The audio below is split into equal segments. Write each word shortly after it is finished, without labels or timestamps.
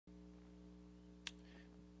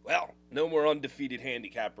Well, no more undefeated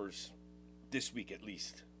handicappers this week at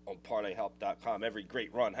least on ParlayHelp.com. Every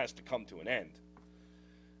great run has to come to an end.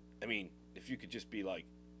 I mean, if you could just be like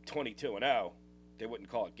 22 and 0, they wouldn't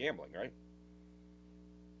call it gambling, right?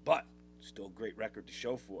 But still a great record to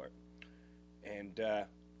show for it. And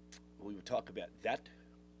we will talk about that.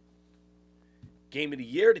 Game of the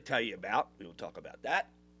year to tell you about. We will talk about that.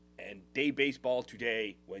 And day baseball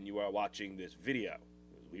today when you are watching this video.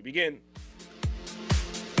 As we begin.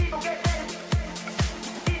 People get ready.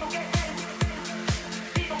 People get ready.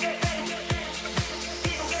 People get ready.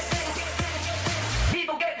 People get ready.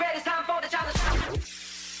 People get ready. It's time for the challenge.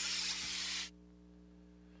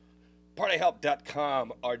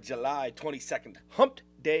 ParlayHelp.com, our July 22nd Hump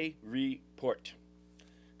Day report.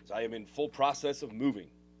 As I am in full process of moving.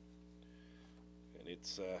 And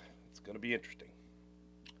it's going to be interesting.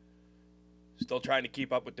 Still trying to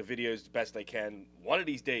keep up with the videos the best I can. One of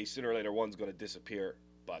these days, sooner or later, one's going to disappear.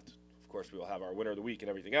 But, of course, we will have our winner of the week and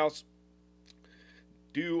everything else.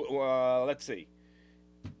 Let's see.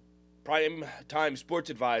 Prime Time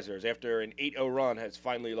Sports Advisors, after an 8-0 run, has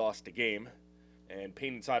finally lost a game. And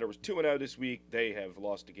Pain Insider was 2-0 this week. They have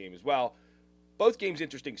lost a game as well. Both games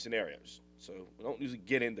interesting scenarios. So we don't usually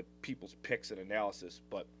get into people's picks and analysis.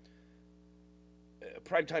 But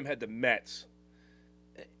Primetime had the Mets.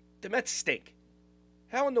 The Mets stink.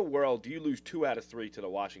 How in the world do you lose 2 out of 3 to the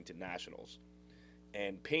Washington Nationals?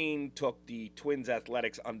 And Payne took the Twins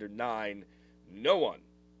Athletics under 9. No one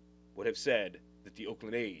would have said that the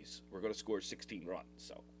Oakland A's were going to score 16 runs.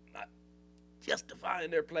 So I'm not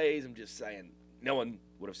justifying their plays. I'm just saying no one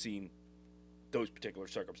would have seen those particular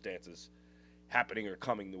circumstances happening or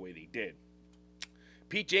coming the way they did.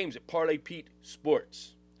 Pete James at Parlay Pete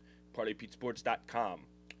Sports. ParlayPeteSports.com.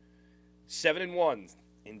 7-1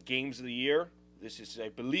 in games of the year. This is, I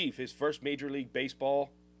believe, his first Major League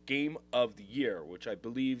Baseball game of the year, which I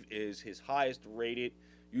believe is his highest rated,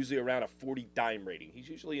 usually around a 40 dime rating. He's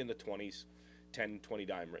usually in the 20s, 10, 20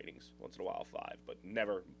 dime ratings, once in a while 5, but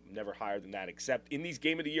never higher than that, except in these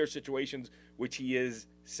game of the year situations, which he is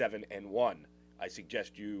 7-1. I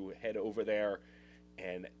suggest you head over there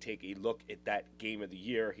and take a look at that game of the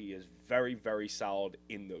year. He is very, very solid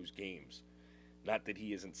in those games. Not that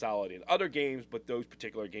he isn't solid in other games, but those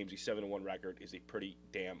particular games, the 7-1 record is a pretty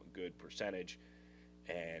damn good percentage.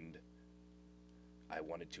 And I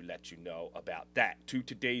wanted to let you know about that. To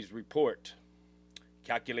today's report,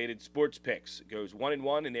 Calculated Sports Picks goes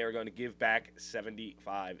 1-1, and they are going to give back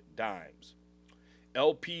 75 dimes.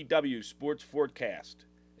 LPW Sports Forecast,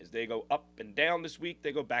 as they go up and down this week,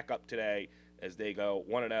 they go back up today as they go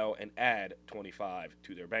 1-0 and add 25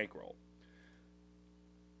 to their bankroll.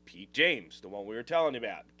 Pete James, the one we were telling you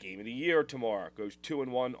about, game of the year tomorrow, goes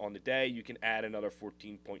 2-1 on the day. You can add another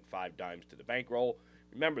 14.5 dimes to the bankroll.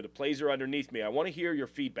 Remember, the plays are underneath me. I want to hear your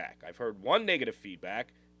feedback. I've heard 1 negative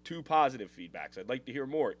feedback, 2 positive feedbacks. I'd like to hear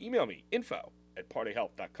more. Email me,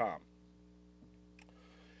 info@parlayhelp.com.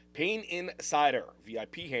 Pain Insider,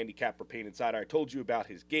 VIP handicapper Pain Insider. I told you about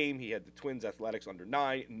his game. He had the Twins Athletics under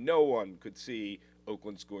 9. No one could see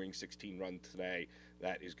Oakland scoring 16 runs today.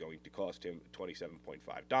 That is going to cost him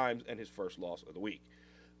 27.5 dimes and his first loss of the week.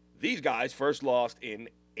 These guys first lost in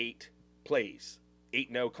 8 plays.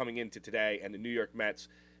 8-0 coming into today, and the New York Mets,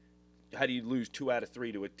 how do you lose 2 out of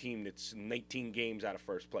 3 to a team that's 19 games out of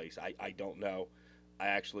first place? I don't know. I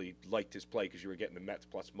actually liked his play because you were getting the Mets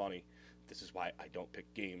plus money. This is why I don't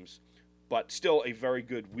pick games. But still a very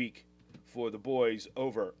good week for the boys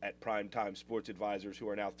over at Primetime Sports Advisors, who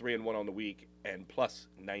are now 3-1 on the week and plus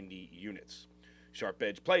 90 units. Sharp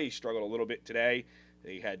Edge Plays struggled a little bit today.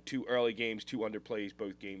 They had 2 early games, 2 underplays.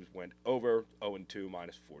 Both games went over, 0-2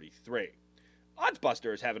 minus 43.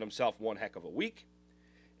 Oddsbuster is having himself one heck of a week,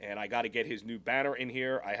 and I got to get his new banner in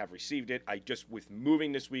here. I have received it. With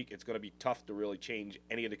moving this week, it's going to be tough to really change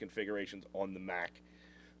any of the configurations on the Mac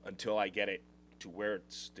until I get it to where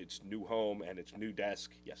it's new home and its new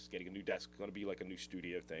desk. Yes, getting a new desk is going to be like a new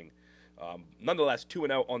studio thing. Nonetheless,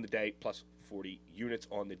 2-0 on the day, plus 40 units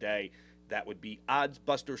on the day. That would be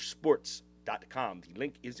oddsbustersports.com. The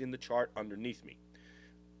link is in the chart underneath me.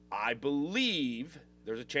 I believe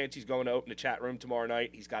there's a chance he's going to open the chat room tomorrow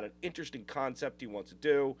night. He's got an interesting concept he wants to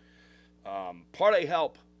do. Parlay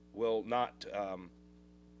Help will not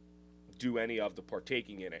do any of the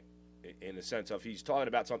partaking in it, in the sense of he's talking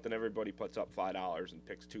about something, everybody puts up $5 and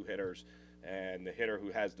picks 2 hitters, and the hitter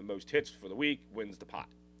who has the most hits for the week wins the pot.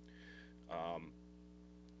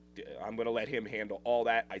 I'm going to let him handle all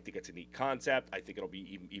that. I think it's a neat concept. I think it'll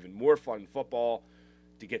be even more fun football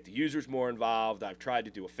to get the users more involved. I've tried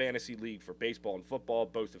to do a fantasy league for baseball and football.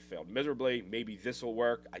 Both have failed miserably. Maybe this will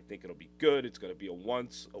work. I think it'll be good. It's going to be a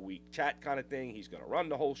once-a-week chat kind of thing. He's going to run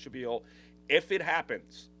the whole spiel. If it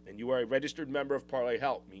happens, and you are a registered member of Parlay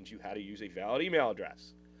Help, means you had to use a valid email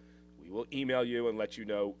address, we will email you and let you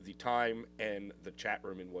know the time and the chat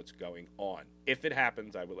room and what's going on. If it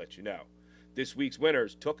happens, I will let you know. This week's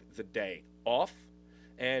winners took the day off,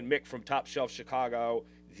 and Mick from Top Shelf Chicago,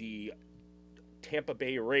 the Tampa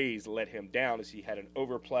Bay Rays let him down as he had an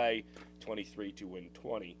overplay, 23 to win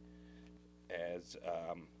 20. As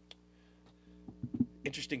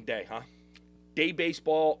interesting day, huh? Day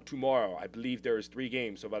baseball tomorrow. I believe there is 3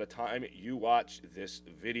 games, so by the time you watch this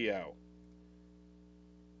video,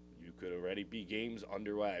 you could already be games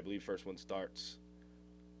underway. I believe first one starts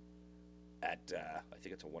at, I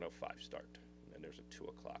think it's a 1:05 start. And there's a 2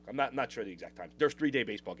 o'clock. I'm not sure the exact time. There's 3-day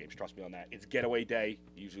baseball games. Trust me on that. It's getaway day.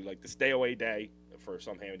 Usually like the stay away day for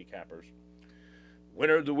some handicappers.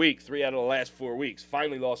 Winner of the week, 3 out of the last 4 weeks.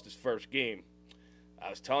 Finally lost his first game. I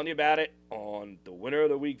was telling you about it on the winner of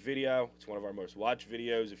the week video. It's one of our most watched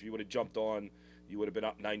videos. If you would have jumped on, you would have been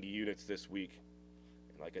up 90 units this week.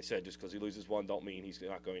 And like I said, just because he loses one don't mean he's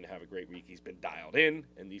not going to have a great week. He's been dialed in,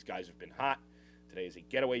 and these guys have been hot. Today is a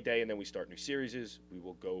getaway day, and then we start new series. We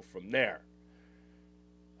will go from there.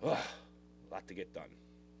 A lot to get done.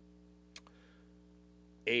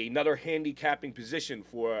 Another handicapping position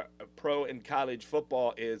for pro and college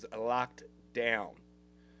football is locked down.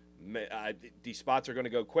 These spots are going to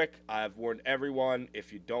go quick. I've warned everyone.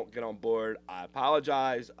 If you don't get on board, I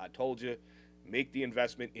apologize. I told you, make the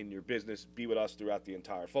investment in your business. Be with us throughout the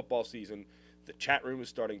entire football season. The chat room is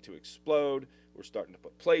starting to explode. We're starting to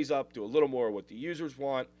put plays up, do a little more of what the users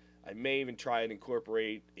want. I may even try and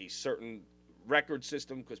incorporate a certain record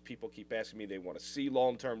system because people keep asking me they want to see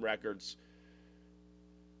long-term records.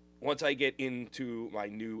 Once I get into my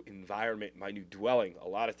new environment, my new dwelling, a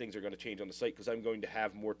lot of things are going to change on the site because I'm going to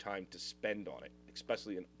have more time to spend on it.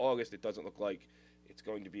 Especially in August, it doesn't look like it's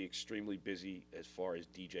going to be extremely busy as far as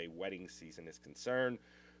DJ wedding season is concerned,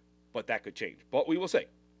 but that could change. But we will see.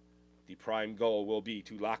 The prime goal will be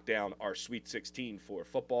to lock down our Sweet 16 for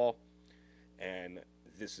football, and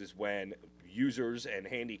this is when users and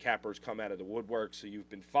handicappers come out of the woodwork. So you've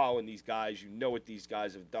been following these guys. You know what these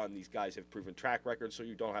guys have done. These guys have proven track records, so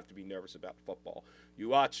you don't have to be nervous about football. You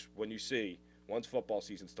watch when you see, once football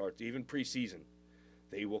season starts, even preseason,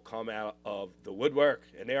 they will come out of the woodwork,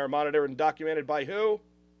 and they are monitored and documented by who?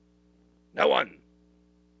 No one.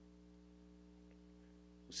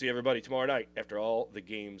 We'll see everybody tomorrow night after all the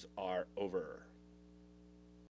games are over.